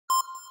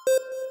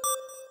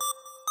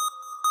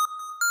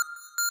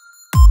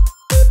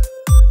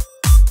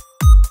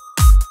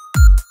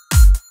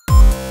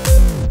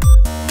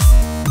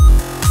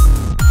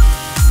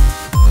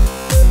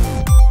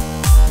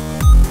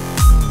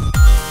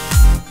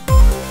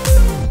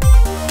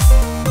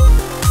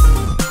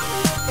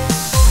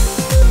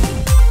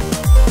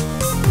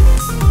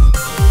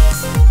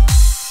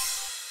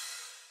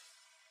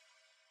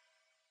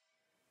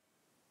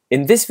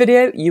In this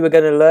video, you are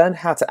going to learn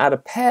how to add a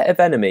pair of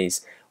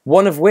enemies,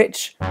 one of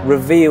which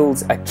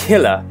reveals a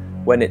killer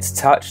when it's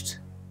touched,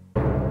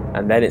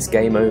 and then it's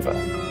game over.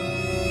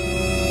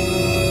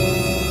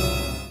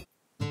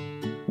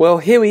 Well,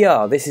 here we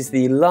are. This is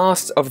the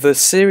last of the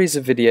series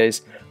of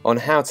videos on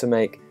how to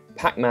make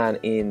Pac-Man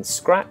in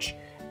Scratch,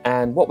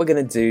 and what we're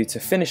going to do to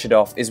finish it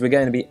off is we're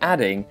going to be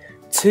adding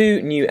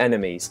two new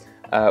enemies,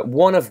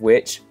 one of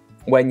which,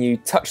 when you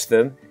touch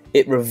them,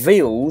 it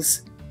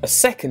reveals a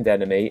second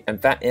enemy,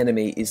 and that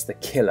enemy is the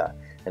killer,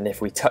 and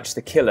if we touch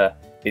the killer,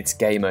 it's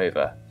game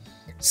over.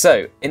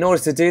 So in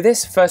order to do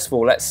this, first of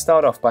all, let's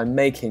start off by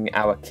making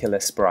our killer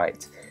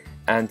sprite,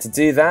 and to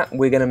do that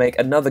we're going to make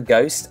another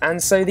ghost.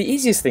 And so the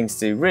easiest thing to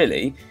do,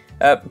 really,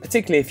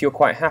 particularly if you're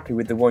quite happy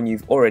with the one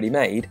you've already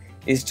made,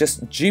 is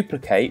just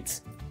duplicate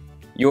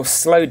your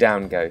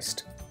slowdown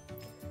ghost.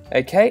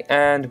 Okay,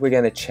 and we're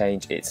going to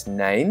change its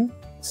name,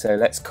 so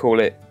let's call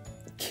it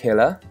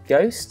Killer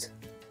Ghost.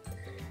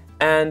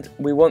 And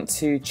we want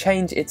to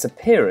change its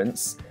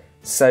appearance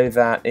so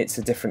that it's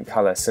a different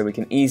colour, so we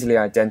can easily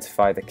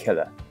identify the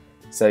killer.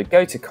 So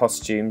go to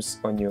costumes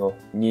on your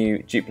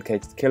new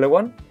duplicated killer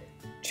one,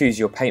 choose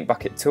your paint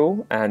bucket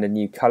tool and a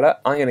new colour.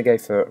 I'm going to go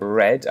for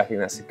red, I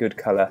think that's a good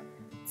colour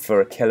for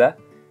a killer,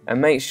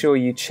 and make sure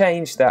you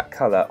change that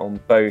colour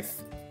on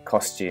both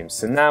costumes.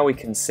 So now we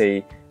can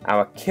see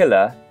our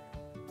killer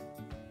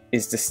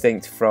is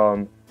distinct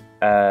from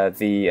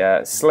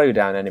the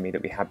slowdown enemy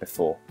that we had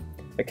before.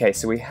 Okay,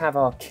 so we have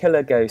our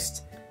killer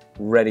ghost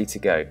ready to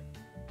go.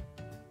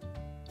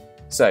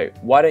 So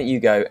why don't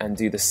you go and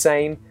do the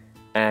same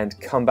and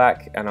come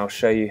back and I'll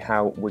show you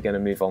how we're going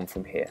to move on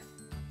from here.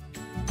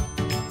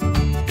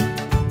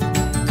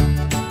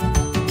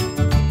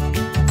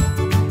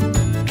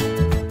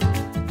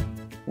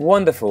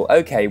 Wonderful.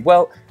 Okay,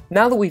 well,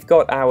 now that we've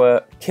got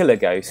our killer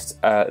ghost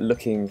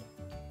looking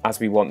as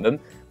we want them,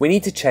 we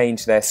need to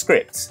change their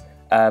scripts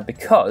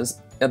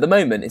because at the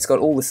moment it's got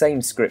all the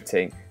same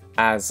scripting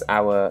as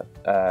our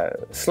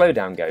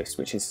slowdown ghost,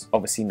 which is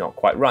obviously not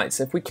quite right.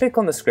 So if we click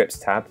on the scripts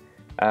tab,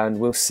 and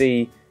we'll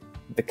see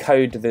the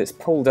code that's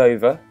pulled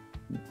over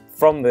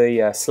from the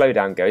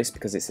slowdown ghost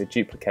because it's a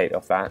duplicate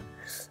of that,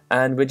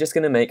 and we're just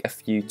going to make a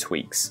few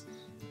tweaks.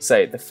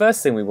 So the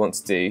first thing we want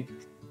to do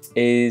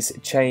is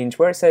change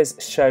where it says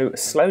show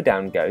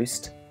slowdown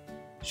ghost,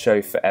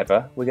 show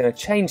forever. We're going to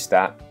change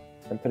that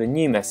and put a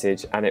new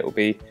message, and it will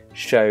be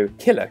show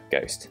killer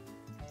ghost.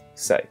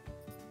 So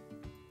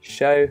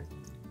show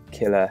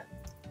killer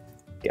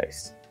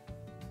ghost.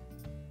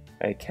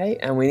 Okay,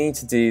 and we need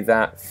to do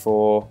that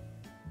for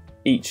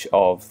each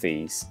of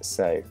these.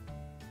 So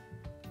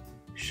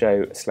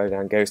show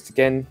slowdown ghost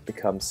again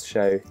becomes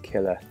show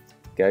killer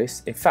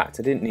ghost. In fact,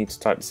 I didn't need to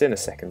type this in a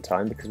second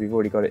time because we've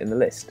already got it in the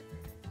list.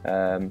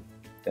 There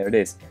it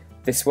is.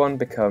 This one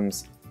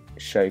becomes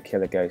show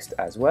killer ghost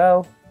as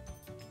well.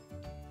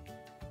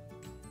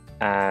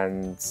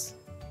 And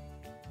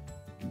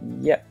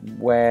yep,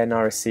 when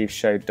I receive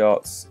show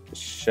dots,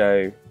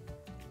 show.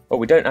 Well,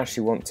 we don't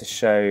actually want to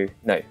show.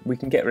 No, we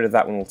can get rid of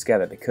that one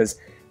altogether because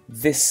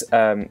this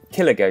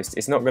killer ghost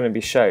is not going to be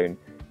shown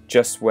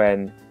just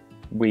when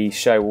we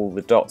show all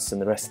the dots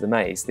and the rest of the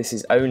maze. This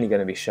is only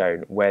going to be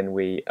shown when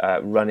we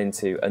run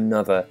into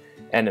another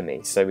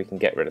enemy, so we can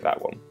get rid of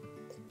that one.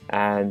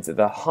 And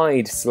the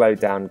hide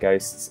slowdown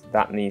ghosts,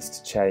 that needs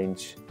to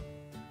change.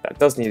 That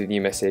does need a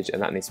new message,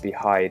 and that needs to be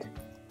hide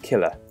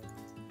killer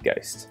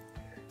ghost.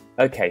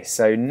 Okay,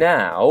 so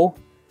now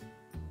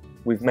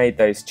we've made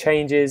those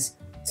changes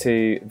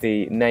to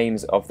the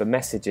names of the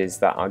messages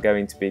that are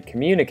going to be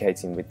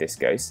communicating with this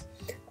ghost.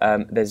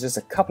 There's just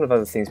a couple of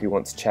other things we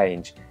want to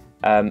change.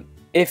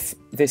 If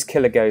this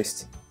killer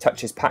ghost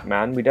touches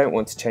Pac-Man, we don't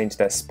want to change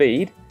their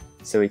speed,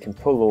 so we can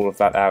pull all of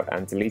that out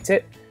and delete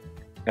it.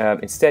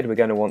 Instead, we're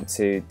going to want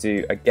to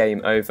do a game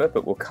over,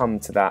 but we'll come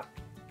to that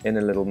in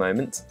a little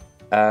moment.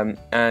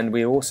 And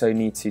we also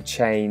need to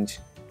change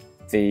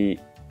the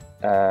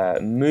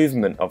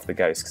movement of the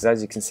ghost, because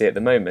as you can see at the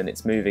moment,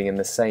 it's moving in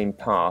the same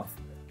path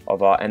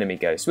of our enemy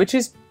ghost, which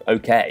is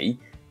okay,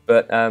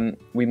 but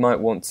we might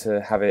want to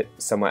have it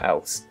somewhere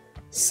else.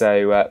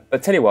 So,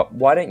 but tell you what,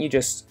 why don't you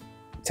just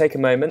take a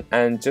moment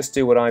and just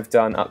do what I've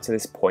done up to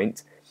this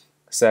point.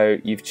 So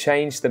you've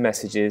changed the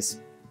messages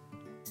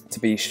to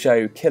be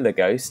show killer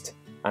ghost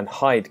and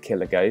hide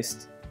killer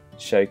ghost,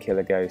 show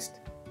killer ghost,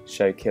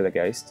 show killer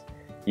ghost.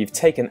 You've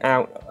taken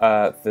out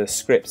the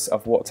scripts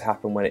of what to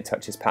happen when it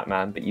touches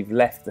Pac-Man, but you've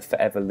left the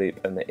forever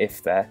loop and the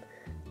if there.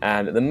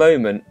 And at the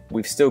moment,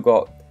 we've still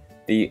got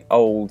the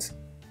old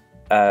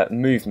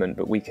movement,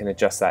 but we can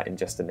adjust that in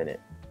just a minute.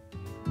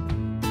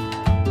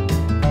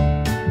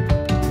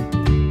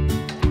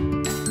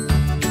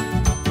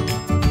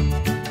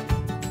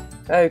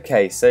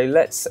 Okay, so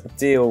let's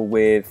deal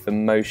with the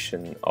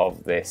motion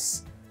of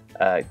this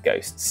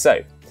ghost.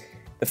 So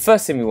the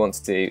first thing we want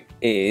to do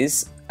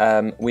is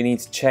we need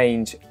to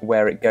change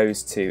where it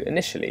goes to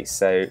initially.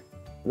 So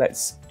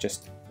let's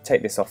just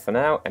take this off for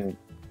now and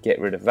get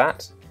rid of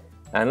that.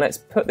 And let's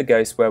put the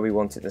ghost where we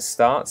want it to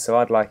start. So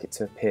I'd like it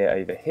to appear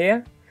over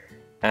here.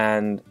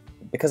 And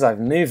because I've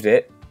moved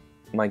it,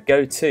 my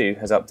go-to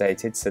has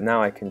updated, so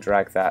now I can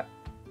drag that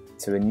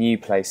to a new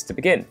place to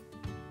begin.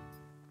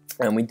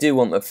 And we do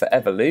want the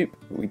forever loop,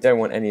 but we don't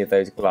want any of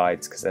those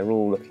glides because they're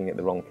all looking at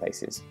the wrong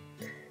places.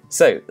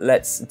 So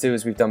let's do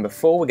as we've done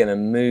before. We're going to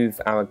move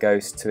our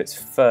ghost to its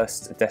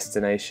first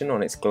destination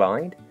on its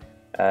glide.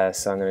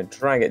 So I'm going to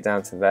drag it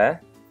down to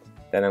there.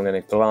 Then I'm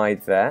going to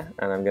glide there,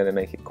 and I'm going to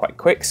make it quite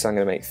quick, so I'm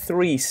going to make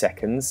 3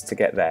 seconds to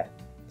get there.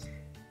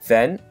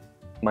 Then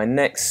my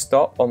next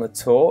stop on the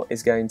tour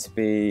is going to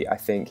be, I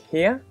think,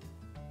 here.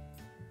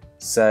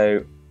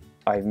 So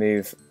I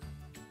move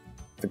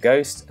the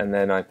ghost, and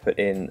then I put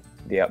in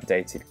the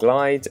updated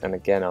glide, and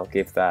again I'll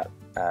give that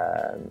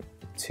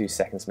 2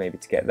 seconds maybe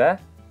to get there.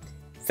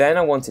 Then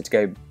I want it to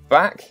go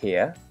back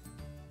here,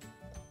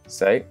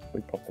 so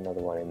we pop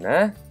another one in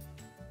there.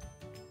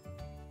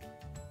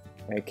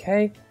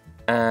 Okay,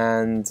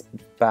 and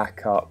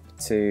back up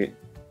to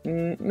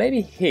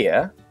maybe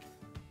here.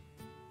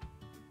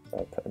 So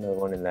I'll put another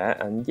one in there,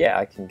 and yeah,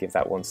 I can give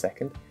that 1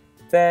 second.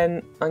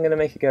 Then I'm going to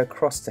make it go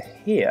across to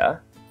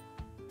here.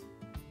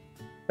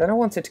 Then I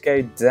want it to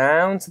go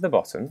down to the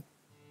bottom,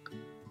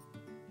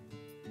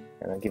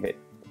 and I'll give it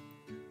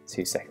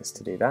 2 seconds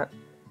to do that.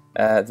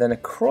 Then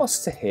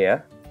across to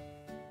here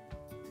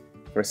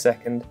for a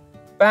second,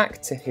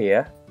 back to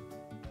here,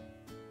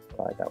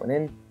 slide that one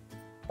in,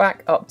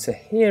 back up to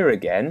here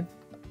again,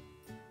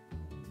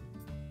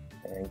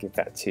 and give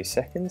that 2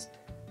 seconds,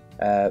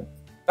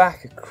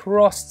 back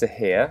across to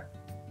here,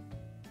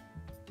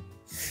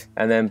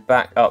 and then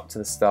back up to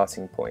the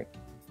starting point.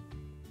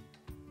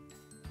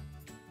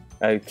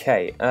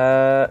 Okay,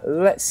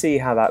 let's see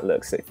how that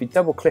looks. So if you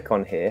double click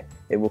on here,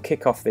 it will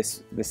kick off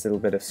this little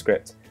bit of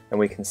script, and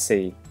we can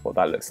see what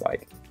that looks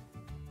like.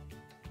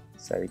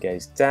 So he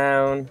goes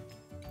down,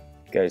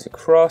 goes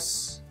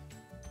across,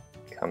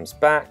 comes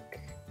back,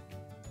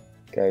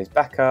 goes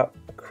back up,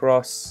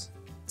 across,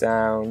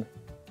 down,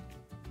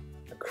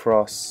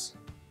 across,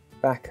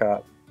 back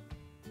up,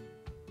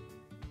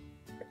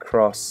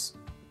 across,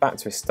 back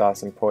to his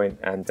starting point,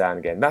 and down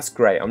again. That's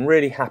great. I'm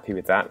really happy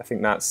with that. I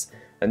think that's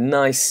a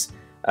nice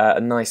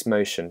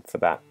motion for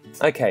that.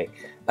 Okay,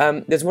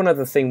 there's one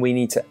other thing we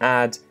need to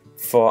add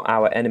for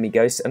our enemy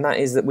ghost, and that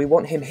is that we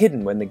want him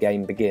hidden when the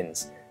game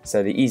begins.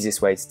 So the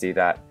easiest way to do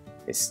that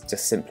is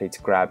just simply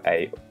to grab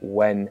a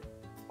when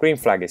green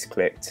flag is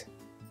clicked,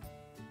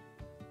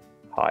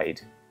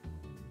 hide,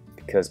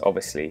 because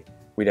obviously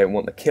we don't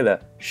want the killer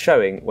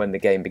showing when the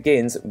game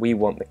begins. We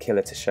want the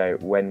killer to show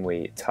when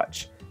we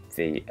touch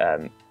the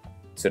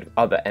sort of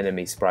other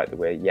enemy sprite that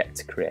we're yet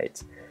to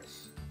create.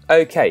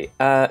 Okay,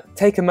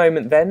 take a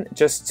moment then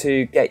just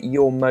to get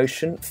your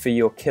motion for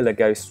your killer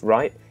ghost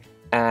right,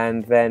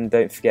 and then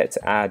don't forget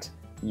to add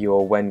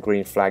your when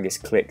green flag is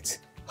clicked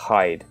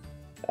hide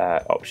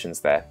options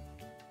there.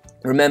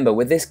 Remember,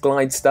 with this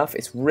glide stuff,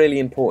 it's really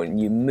important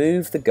you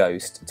move the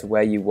ghost to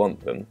where you want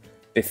them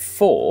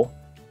before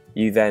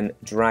you then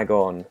drag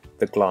on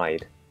the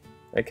glide.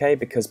 Okay,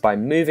 because by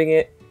moving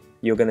it,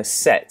 you're going to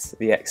set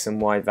the X and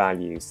Y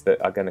values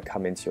that are going to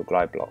come into your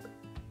glide block.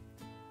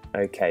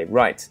 Okay,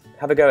 right,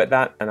 have a go at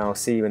that, and I'll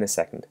see you in a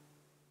second.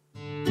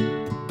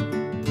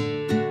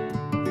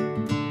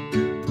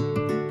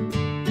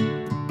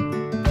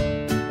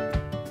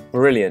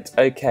 Brilliant.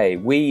 Okay,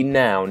 we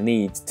now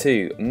need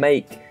to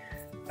make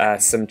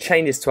some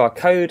changes to our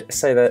code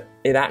so that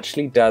it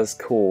actually does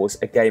cause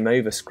a game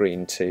over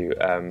screen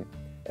to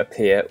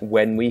appear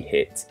when we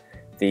hit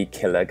the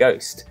killer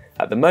ghost.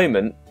 At the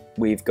moment,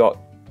 we've got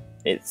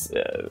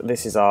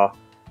this is our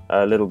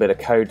little bit of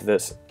code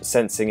that's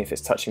sensing if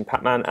it's touching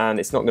Pac-Man, and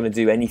it's not going to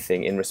do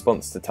anything in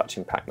response to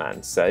touching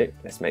Pac-Man. So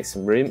let's make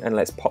some room and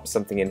let's pop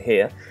something in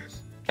here.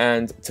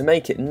 And to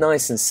make it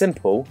nice and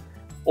simple,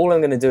 all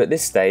I'm going to do at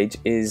this stage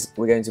is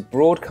we're going to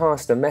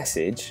broadcast a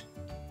message.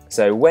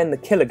 So when the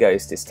killer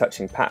ghost is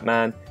touching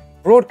Pac-Man,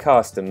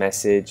 broadcast a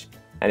message,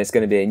 and it's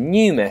going to be a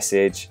new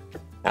message,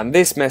 and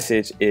this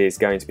message is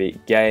going to be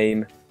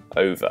game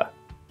over.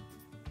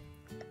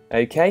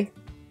 Okay?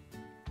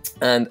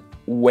 And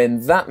when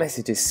that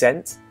message is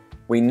sent,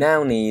 we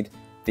now need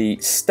the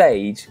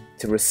stage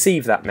to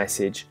receive that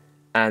message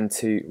and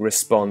to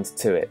respond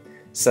to it.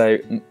 So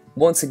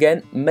once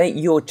again, make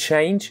your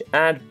change,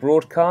 add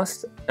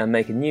broadcast, and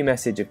make a new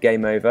message of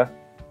game over,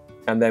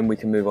 and then we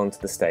can move on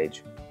to the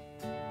stage.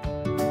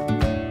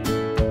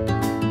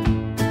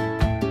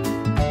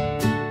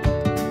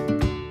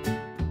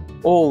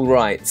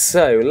 Alright,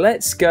 so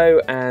let's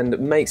go and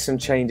make some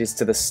changes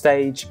to the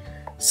stage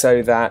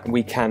so that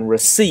we can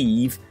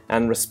receive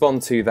and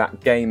respond to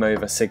that game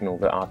over signal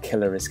that our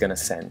killer is going to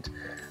send.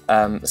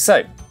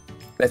 So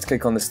let's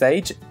click on the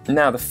stage.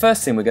 Now the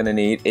first thing we're going to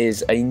need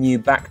is a new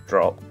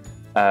backdrop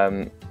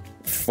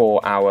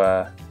for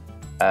our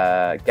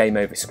game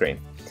over screen.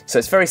 So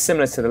it's very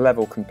similar to the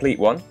level complete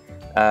one,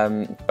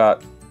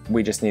 but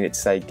we just need it to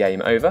say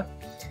game over.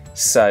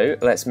 So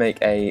let's make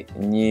a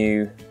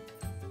new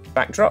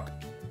backdrop.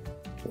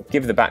 We'll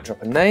give the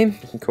backdrop a name.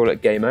 You can call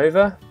it game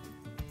over,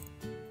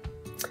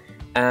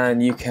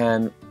 and you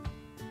can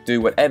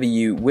do whatever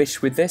you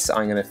wish with this.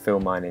 I'm going to fill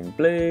mine in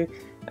blue,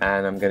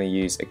 and I'm going to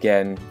use,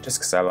 again, just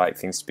because I like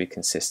things to be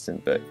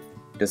consistent, but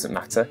it doesn't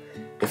matter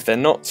if they're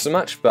not so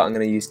much, but I'm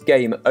going to use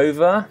game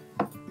over.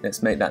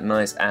 Let's make that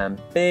nice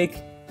and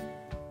big,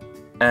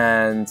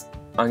 and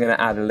I'm going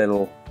to add a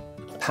little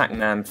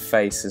Pac-Man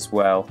face as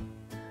well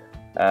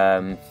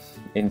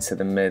into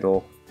the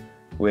middle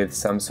with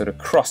some sort of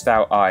crossed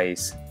out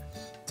eyes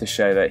to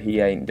show that he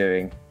ain't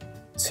doing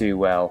too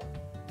well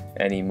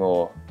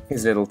anymore.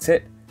 Here's a little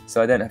tip,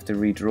 so I don't have to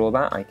redraw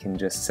that, I can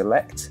just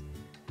select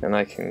and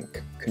I can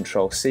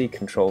Control C,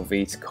 Control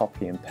V to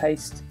copy and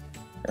paste,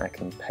 and I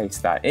can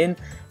paste that in,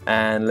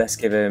 and let's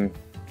give him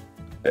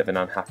a bit of an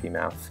unhappy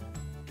mouth.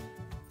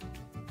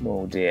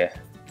 Oh dear,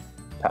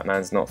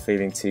 Pac-Man's not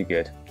feeling too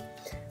good.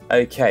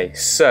 Okay,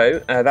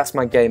 so that's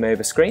my game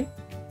over screen,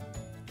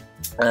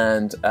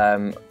 and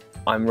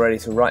I'm ready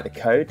to write the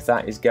code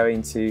that is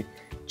going to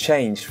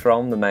change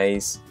from the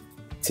maze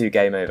to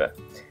game over.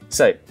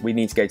 So we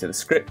need to go to the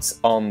scripts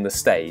on the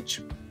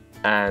stage,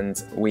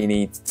 and we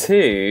need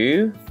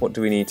to, what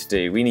do we need to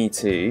do? We need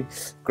to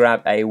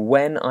grab a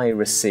when I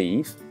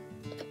receive,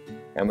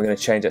 and we're going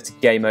to change that to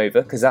game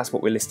over because that's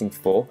what we're listening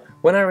for.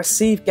 When I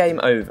receive game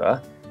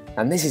over,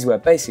 and this is where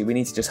basically we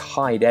need to just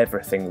hide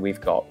everything that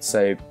we've got.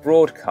 So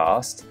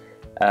broadcast,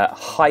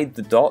 hide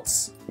the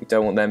dots, we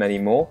don't want them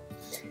anymore.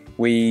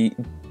 We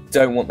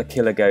don't want the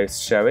killer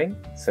ghost showing,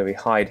 so we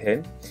hide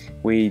him.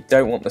 We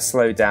don't want the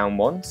slow down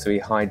one, so we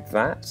hide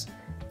that.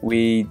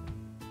 We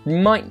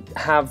might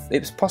have,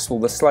 it's possible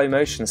the slow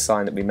motion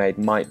sign that we made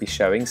might be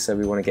showing, so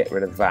we want to get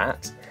rid of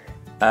that.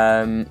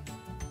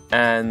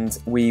 And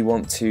we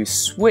want to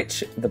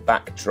switch the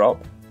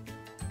backdrop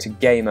to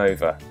game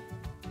over.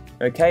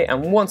 Okay,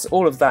 and once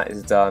all of that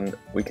is done,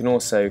 we can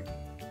also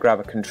grab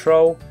a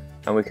control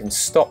and we can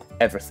stop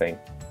everything.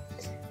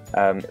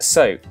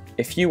 So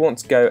if you want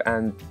to go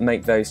and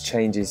make those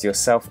changes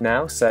yourself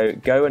now, so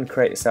go and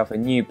create yourself a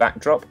new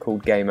backdrop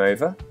called game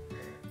over,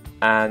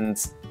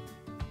 and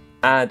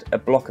add a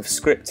block of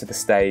script to the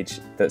stage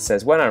that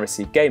says when I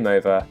receive game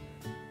over,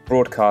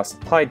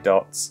 broadcast hide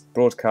dots,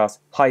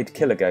 broadcast hide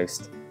killer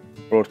ghost,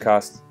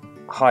 broadcast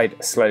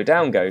hide slow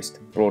down ghost,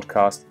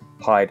 broadcast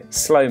hide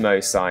slow-mo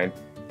sign,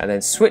 and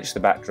then switch the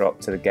backdrop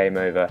to the game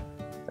over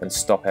and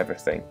stop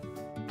everything.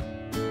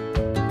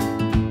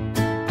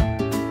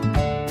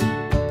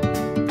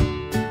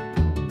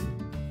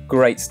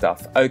 Great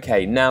stuff.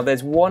 Okay, now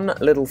there's one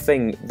little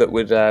thing that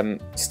would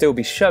still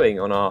be showing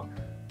on our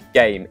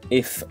game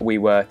if we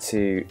were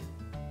to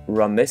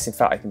run this. In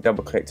fact, I can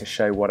double click to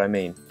show what I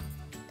mean.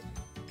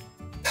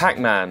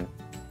 Pac-Man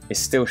is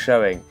still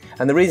showing,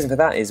 and the reason for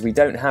that is we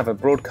don't have a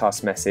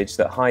broadcast message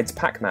that hides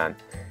Pac-Man.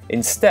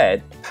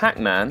 Instead,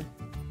 Pac-Man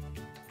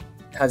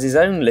has his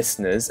own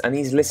listeners, and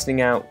he's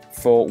listening out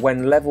for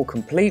when level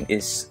complete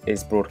is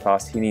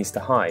broadcast, he needs to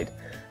hide.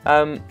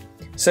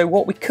 So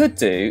what we could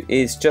do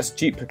is just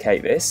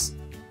duplicate this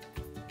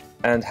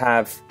and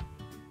have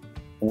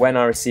when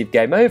I receive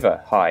game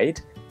over hide,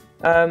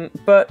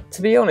 but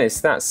to be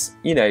honest, that's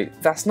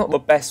not the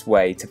best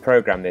way to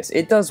program this.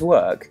 It does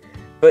work,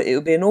 but it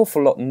would be an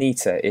awful lot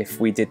neater if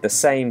we did the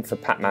same for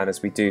Pac-Man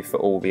as we do for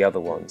all the other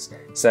ones.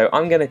 So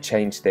I'm going to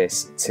change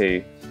this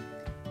to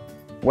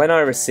when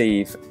I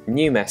receive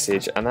new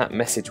message, and that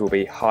message will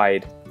be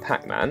hide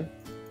Pac-Man.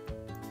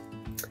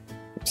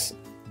 Oops,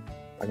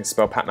 I can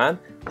spell Pac-Man.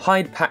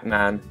 Hide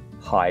Pac-Man,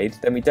 hide.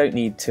 Then we don't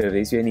need two of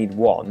these, we only need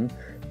one,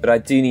 but I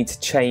do need to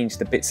change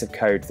the bits of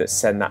code that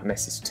send that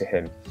message to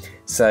him.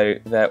 So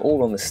they're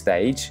all on the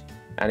stage,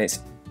 and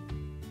it's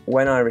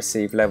when I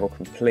receive level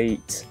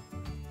complete,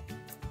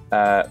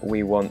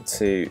 we want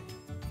to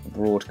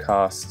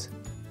broadcast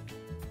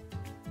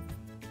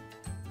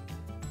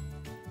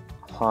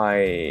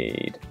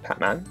hide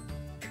Pac-Man.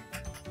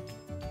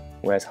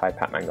 Where's hide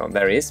Pac-Man gone?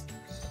 There he is.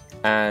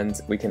 And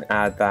we can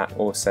add that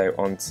also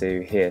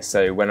onto here.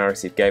 So when I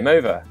receive game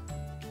over,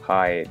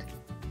 hide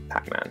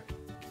Pac-Man.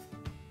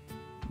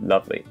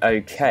 Lovely.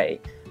 Okay.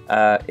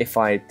 If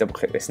I double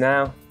click this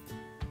now,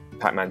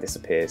 Pac-Man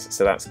disappears.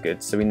 So that's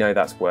good. So we know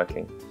that's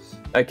working.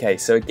 Okay,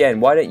 so again,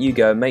 why don't you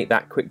go and make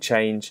that quick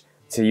change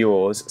to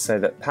yours so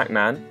that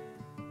Pac-Man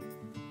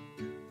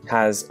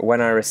has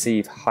when I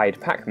receive hide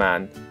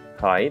Pac-Man,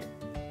 hide,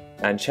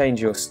 and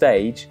change your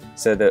stage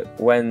so that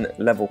when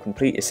level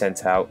complete is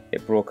sent out,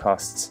 it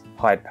broadcasts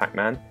hide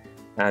Pac-Man,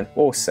 and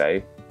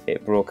also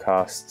it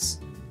broadcasts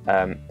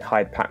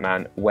hide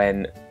Pac-Man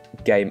when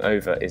game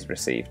over is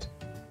received.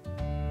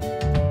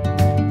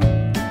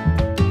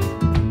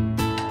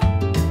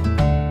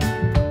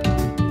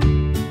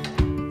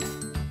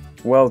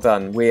 Well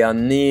done, we are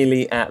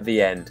nearly at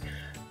the end.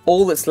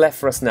 All that's left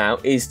for us now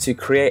is to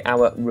create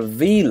our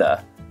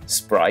revealer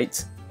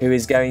sprite, who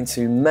is going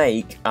to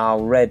make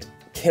our red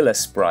killer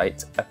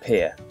sprite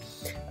appear.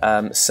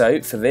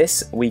 So for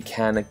this we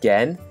can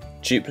again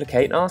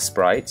duplicate our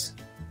sprite,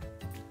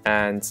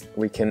 and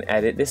we can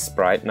edit this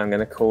sprite, and I'm going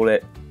to call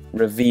it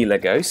Revealer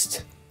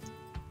Ghost.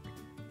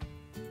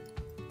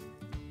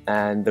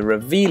 And the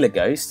Revealer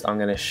Ghost I'm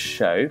going to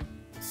show,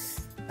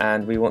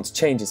 and we want to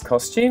change his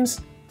costumes.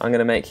 I'm going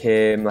to make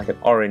him like an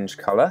orange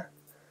colour,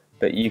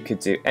 but you could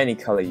do any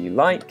colour you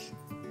like.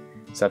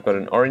 So I've got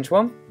an orange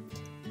one,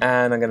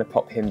 and I'm going to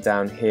pop him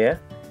down here,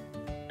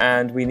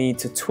 and we need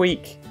to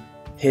tweak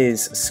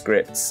his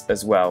scripts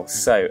as well.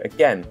 So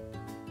again,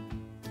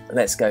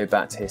 let's go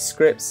back to his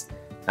scripts,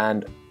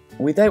 and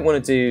we don't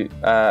want to do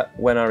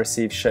when I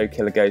receive show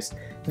killer ghost.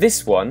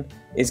 This one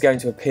is going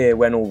to appear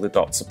when all the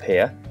dots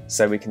appear,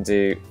 so we can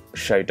do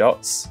show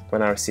dots,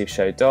 when I receive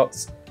show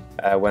dots,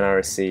 when I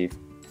receive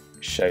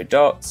show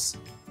dots,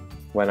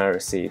 when I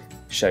receive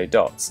show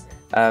dots.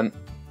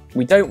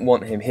 We don't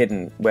want him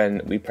hidden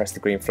when we press the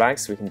green flag,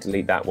 so we can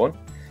delete that one.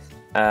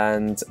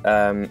 And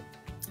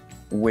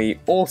we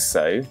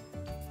also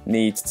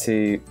need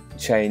to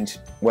change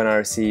when I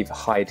receive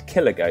hide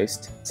killer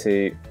ghost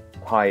to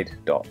hide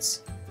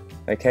dots.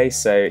 Okay,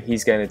 so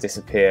he's going to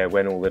disappear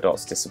when all the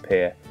dots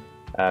disappear.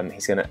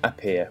 He's going to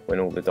appear when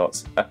all the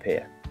dots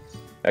appear.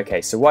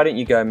 Okay, so why don't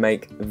you go and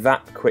make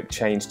that quick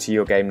change to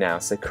your game now.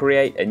 So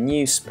create a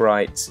new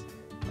sprite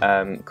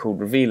called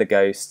Reveal a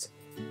Ghost,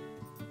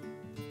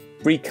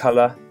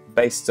 recolor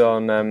based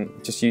on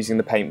just using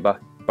the paint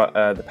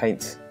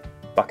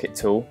bucket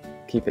tool,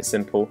 keep it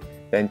simple,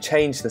 then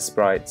change the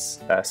sprite's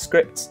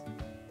script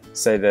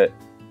so that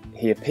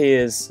he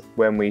appears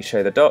when we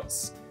show the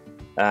dots,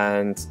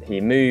 and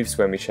he moves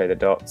when we show the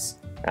dots,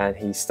 and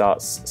he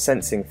starts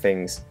sensing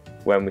things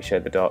when we show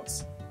the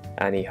dots,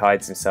 and he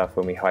hides himself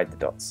when we hide the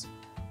dots.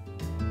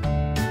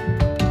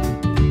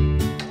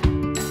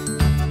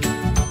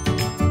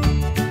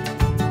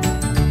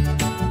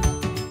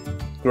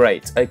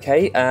 Great,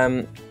 okay,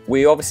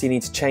 we obviously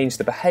need to change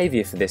the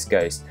behaviour for this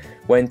ghost.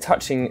 When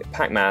touching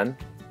Pac-Man,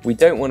 we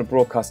don't want to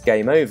broadcast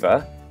game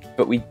over,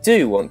 but we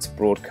do want to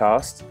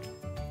broadcast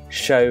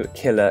show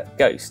killer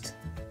ghost.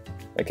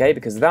 Okay,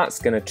 because that's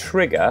going to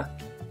trigger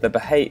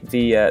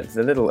the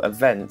little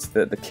event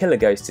that the killer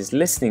ghost is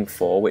listening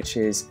for, which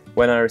is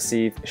when I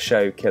receive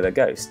show killer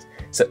ghost.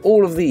 So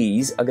all of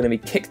these are going to be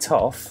kicked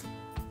off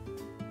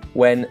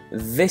when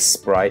this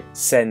sprite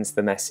sends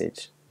the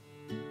message.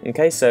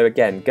 Okay, so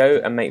again,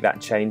 go and make that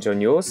change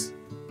on yours.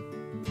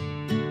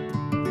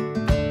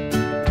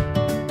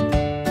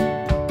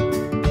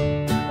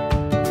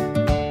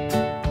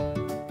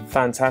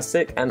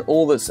 Fantastic, and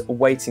all that's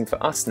waiting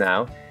for us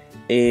now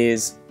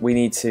is we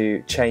need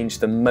to change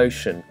the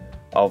motion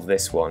of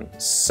this one.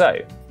 So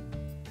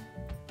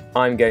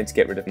I'm going to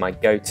get rid of my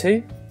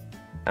go-to,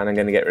 and I'm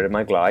going to get rid of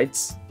my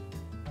glides.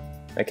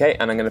 Okay,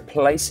 and I'm going to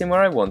place him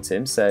where I want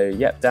him. So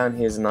yep, down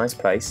here's a nice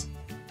place.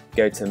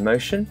 Go to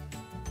motion,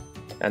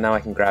 and now I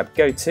can grab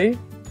go-to,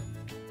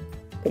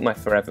 put my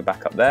forever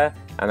back up there,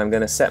 and I'm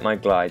going to set my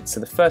glide.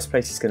 So the first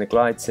place he's going to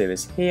glide to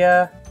is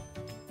here,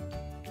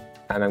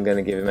 and I'm going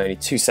to give him only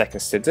 2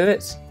 seconds to do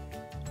it,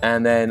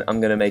 and then I'm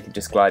going to make it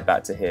just glide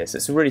back to here. So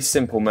it's a really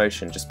simple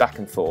motion, just back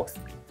and forth.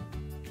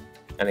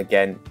 And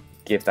again,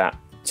 give that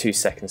 2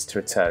 seconds to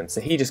return. So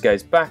he just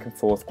goes back and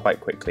forth quite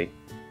quickly.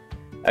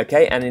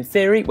 Okay, and in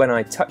theory, when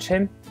I touch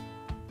him,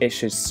 it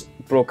should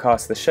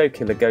broadcast the show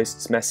killer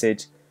ghosts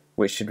message,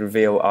 which should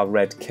reveal our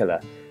red killer.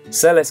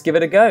 So let's give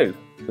it a go.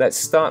 Let's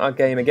start our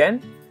game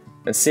again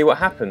and see what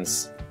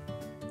happens.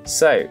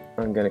 So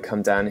I'm going to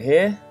come down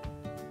here,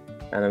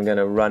 and I'm going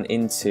to run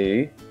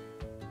into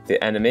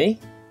the enemy,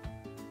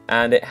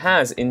 and it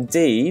has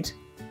indeed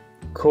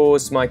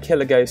caused my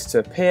killer ghost to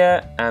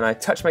appear, and I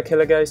touch my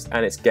killer ghost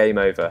and it's game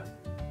over.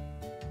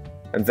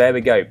 And there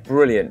we go,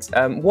 brilliant.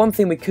 One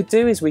thing we could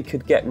do is we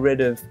could get rid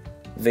of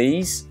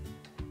these,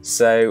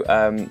 so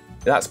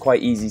that's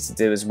quite easy to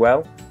do as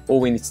well.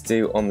 All we need to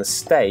do on the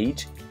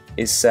stage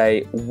is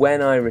say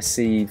when I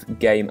receive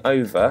game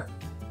over,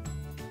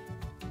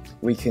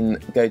 we can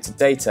go to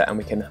data and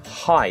we can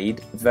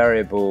hide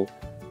variable,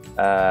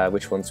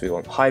 which ones do we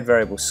want? Hide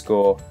variable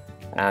score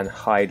and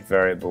hide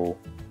variable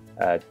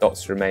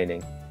dots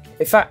remaining.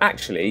 In fact,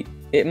 actually,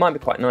 it might be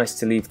quite nice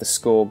to leave the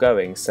score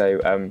going, so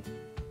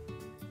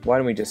why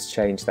don't we just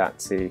change that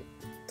to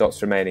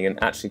dots remaining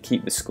and actually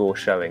keep the score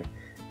showing,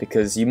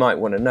 because you might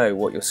want to know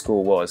what your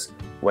score was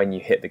when you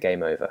hit the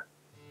game over.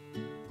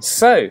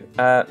 So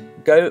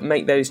go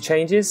make those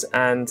changes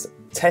and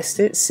test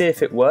it, see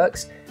if it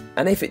works,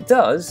 and if it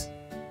does,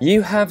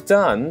 you have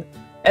done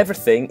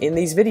everything in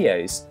these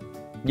videos.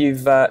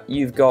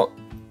 You've got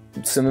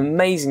some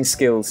amazing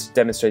skills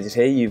demonstrated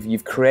here.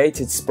 You've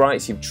created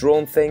sprites, you've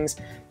drawn things,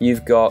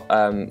 you've got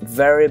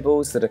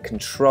variables that are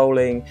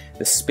controlling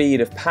the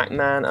speed of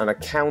Pac-Man and are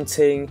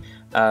counting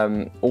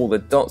all the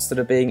dots that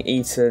are being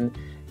eaten.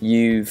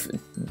 You've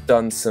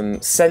done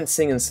some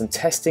sensing and some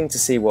testing to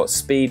see what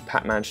speed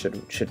Pac-Man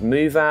should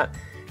move at.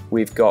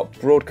 We've got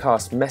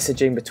broadcast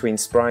messaging between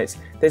sprites.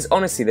 There's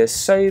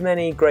so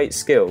many great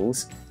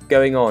skills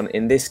going on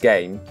in this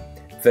game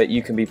that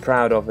you can be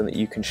proud of and that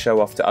you can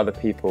show off to other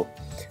people.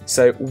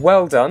 So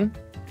well done,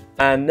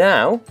 and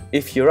now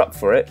if you're up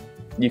for it,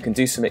 you can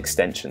do some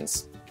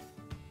extensions.